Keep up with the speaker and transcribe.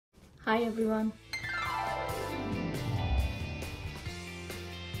Hi everyone.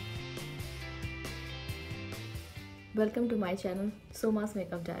 Welcome to my channel Soma's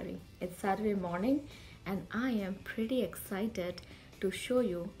Makeup Diary. It's Saturday morning and I am pretty excited to show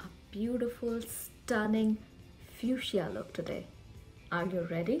you a beautiful, stunning fuchsia look today. Are you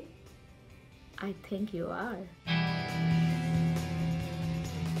ready? I think you are.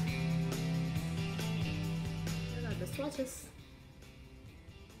 Here are the swatches.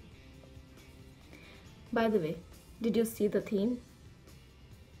 By the way, did you see the theme?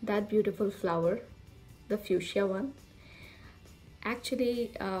 That beautiful flower, the fuchsia one.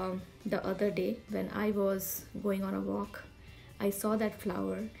 Actually, the other day when I was going on a walk, I saw that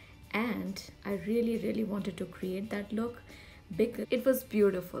flower and I really wanted to create that look because it was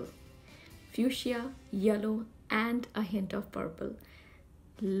beautiful. Fuchsia, yellow and a hint of purple.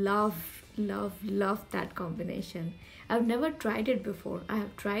 Love that combination. I've never tried it before. I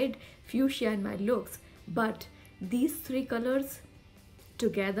have tried fuchsia in my looks, but these three colors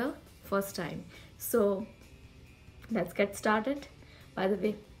together, first time. So let's get started. By the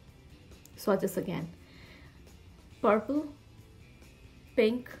way, swatches again. Purple,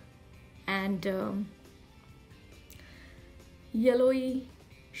 pink and yellowy,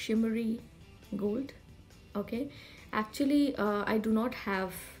 shimmery gold. Okay, actually I do not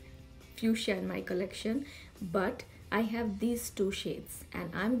have fuchsia in my collection, but I have these two shades and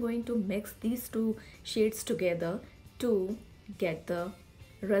I'm going to mix these two shades together to get the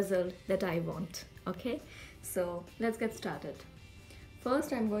result that I want. Okay, so let's get started.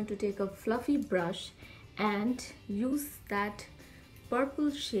 First, I'm going to take a fluffy brush and use that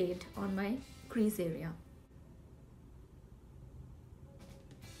purple shade on my crease area.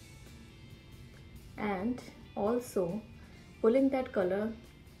 And also pulling that color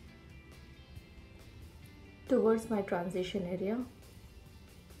towards my transition area.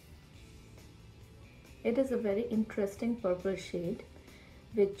 It is a very interesting purple shade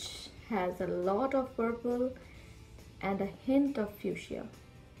which has a lot of purple and a hint of fuchsia.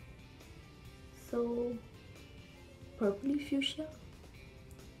 So, purpley fuchsia?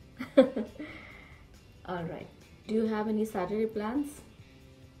 Alright, do you have any Saturday plans?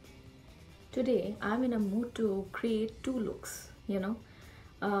 Today, I'm in a mood to create two looks,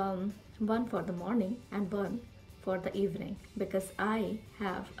 one for the morning and one for the evening because I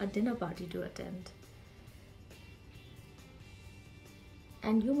have a dinner party to attend.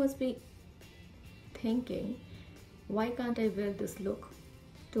 And you must be thinking, why can't I wear this look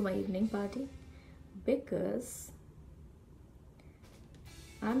to my evening party? Because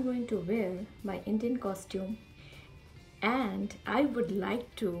I'm going to wear my Indian costume and I would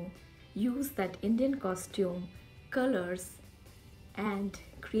like to use that Indian costume colors and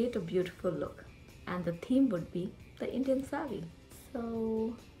create a beautiful look, and the theme would be the Indian sari.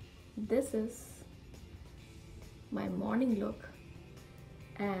 So this is my morning look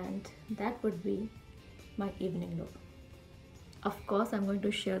and that would be my evening look. Of course, I'm going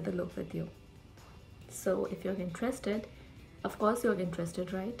to share the look with you. So if you're interested, of course you're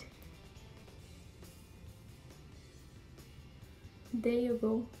interested, right? There you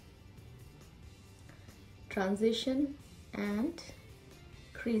go. Transition and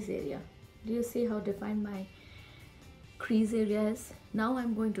crease area. Do you see how defined my crease area is? Now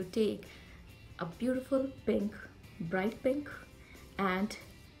I'm going to take a beautiful pink, bright pink, and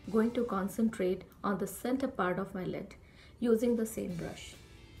going to concentrate on the center part of my lid using the same brush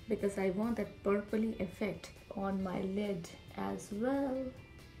because I want that purpley effect on my lid as well.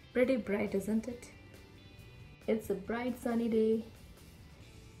 Pretty bright, isn't it? It's a bright sunny day.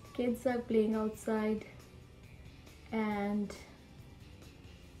 Kids are playing outside and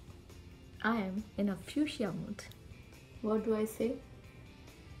I am in a fuchsia mood. What do I say?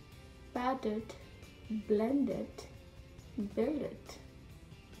 Pat it, blend it, build it.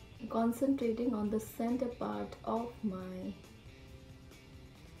 Concentrating on the center part of my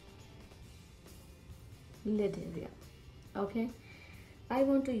lid area. Okay, I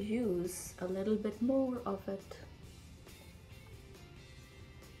want to use a little bit more of it.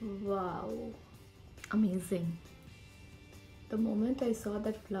 Wow, amazing. The moment I saw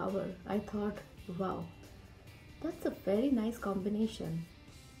that flower, I thought, wow, that's a very nice combination.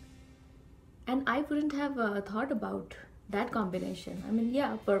 And I wouldn't have thought about that combination. I mean,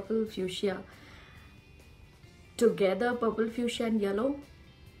 yeah, purple fuchsia together, purple fuchsia and yellow,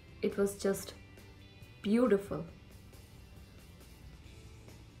 it was just beautiful.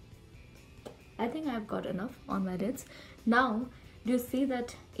 I think I've got enough on my lids. Now, do you see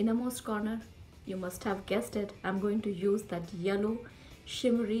that innermost corner? You must have guessed it. I'm going to use that yellow,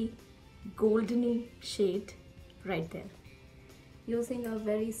 shimmery, goldeny shade right there. using a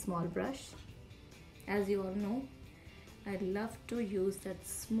very small brush. As you all know, I love to use that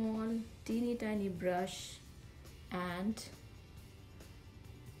small teeny tiny brush, and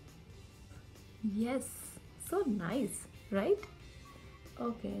yes, so nice, right?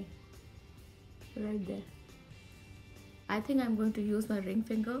 Okay, right there. I think I'm going to use my ring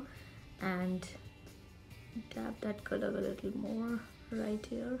finger and tap that color a little more right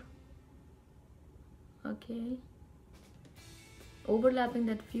here. Okay, overlapping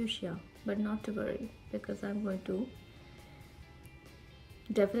that fuchsia, but not to worry, because I'm going to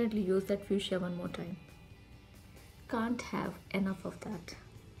definitely use that fuchsia one more time. Can't have enough of that.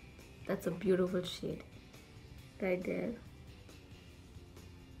 That's a beautiful shade right there.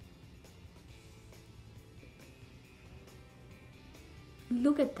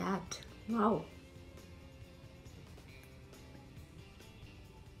 Look at that. Wow.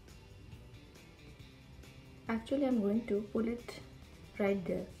 Actually, I'm going to pull it right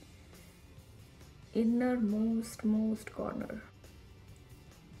there, innermost corner.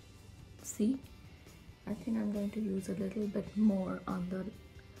 See, I think I'm going to use a little bit more on the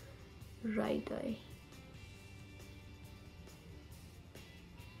right eye.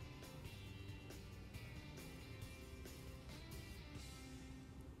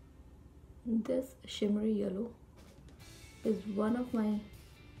 This shimmery yellow is one of my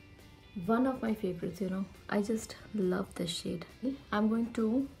favorites, you know. I just love this shade. I'm going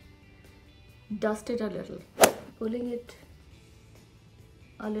to dust it a little, pulling it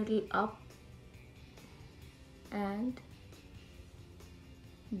a little up and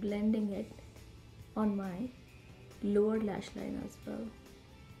blending it on my lower lash line as well.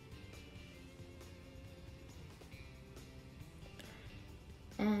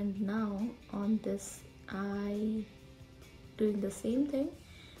 And now on this eye, doing the same thing,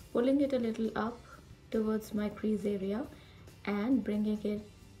 pulling it a little up towards my crease area and bringing it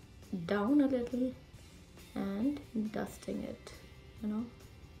down a little and dusting it, you know.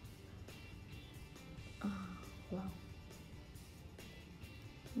 Wow,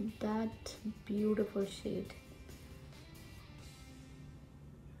 that beautiful shade,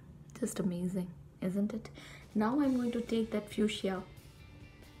 just amazing, isn't it? Now I'm going to take that fuchsia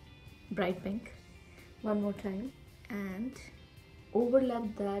bright pink one more time and overlap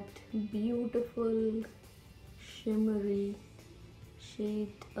that beautiful shimmery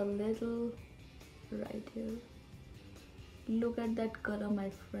shade a little right here. Look at that color, my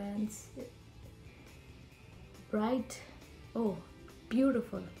friends. Bright. Oh,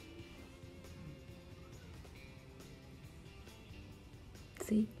 beautiful.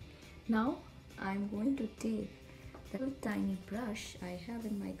 See, now I'm going to take the tiny brush I have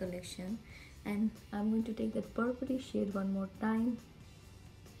in my collection and I'm going to take that purpley shade one more time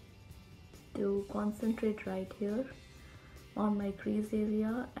to concentrate right here on my crease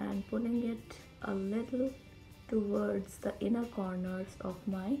area and pulling it a little towards the inner corners of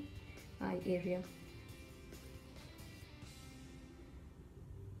my eye area.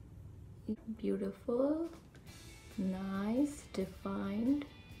 Beautiful, nice, defined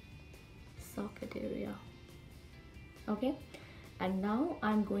socket area. Okay, and now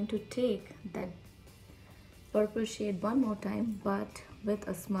I'm going to take that purple shade one more time, but with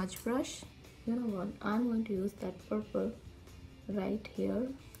a smudge brush. You know what, I'm going to use that purple right here,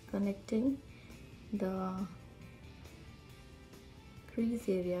 connecting the crease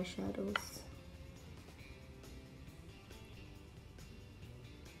area shadows.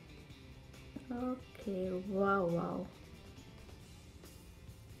 Okay, wow,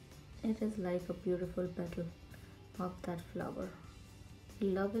 it is like a beautiful petal of that flower.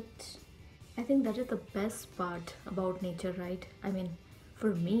 Love it. I think that is the best part about nature, right? I mean,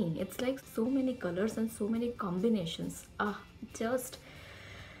 for me, it's like so many colors and so many combinations. Just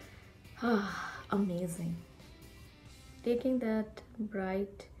amazing. Taking that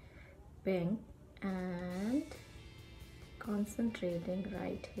bright pink and concentrating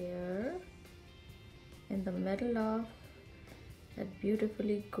right here in the middle of that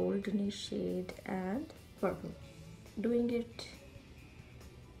beautifully goldeny shade and purple. Doing it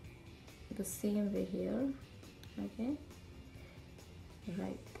the same way here. Okay,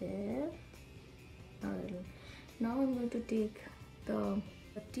 right there. Now I'm going to take the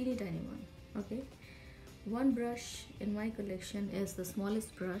teeny tiny one. Okay, one brush in my collection is the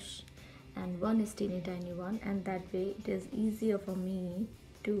smallest brush and one is teeny tiny one, and that way it is easier for me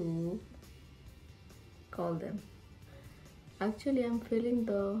to call them. Actually, I'm filling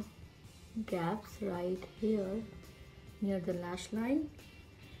the gaps right here near the lash line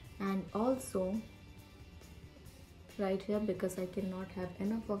and also right here, because I cannot have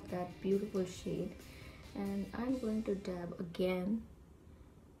enough of that beautiful shade, And I'm going to dab again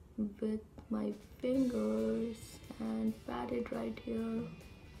with my fingers and pat it right here.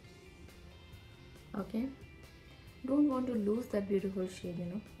 Okay, don't want to lose that beautiful shade, you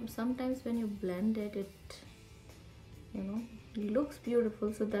know. Sometimes when you blend it, you know, looks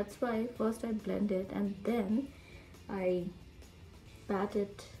beautiful, so that's why first I blend it and then I pat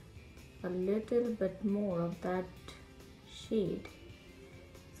it a little bit more of that shade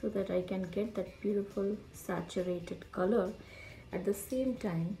so that I can get that beautiful saturated color at the same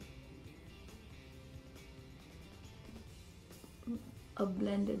time a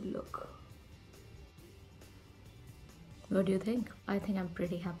blended look. What do you think? I think I'm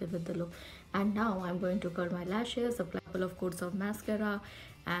pretty happy with the look. And now I'm going to curl my lashes, apply a couple of coats of mascara,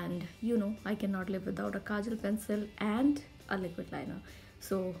 and you know, I cannot live without a kajal pencil and a liquid liner.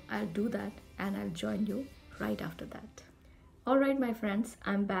 So I'll do that and I'll join you right after that. Alright my friends,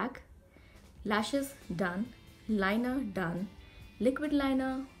 I'm back. Lashes done, liner done, liquid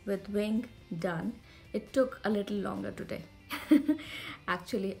liner with wing done. It took a little longer today.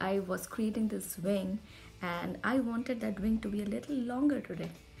 Actually, I was creating this wing and I wanted that wing to be a little longer today.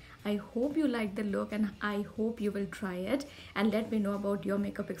 I hope you like the look and I hope you will try it and let me know about your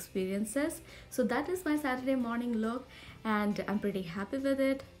makeup experiences. So that is my Saturday morning look and I'm pretty happy with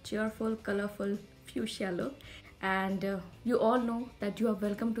it. Cheerful, colorful, fuchsia look. And you all know that you are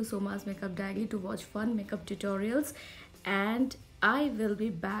welcome to Soma's Makeup Diary to watch fun makeup tutorials, and I will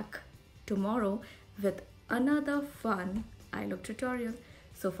be back tomorrow with another fun eye look tutorial.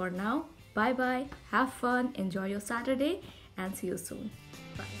 So for now, bye bye, have fun, enjoy your Saturday and see you soon.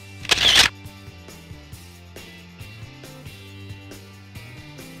 Bye.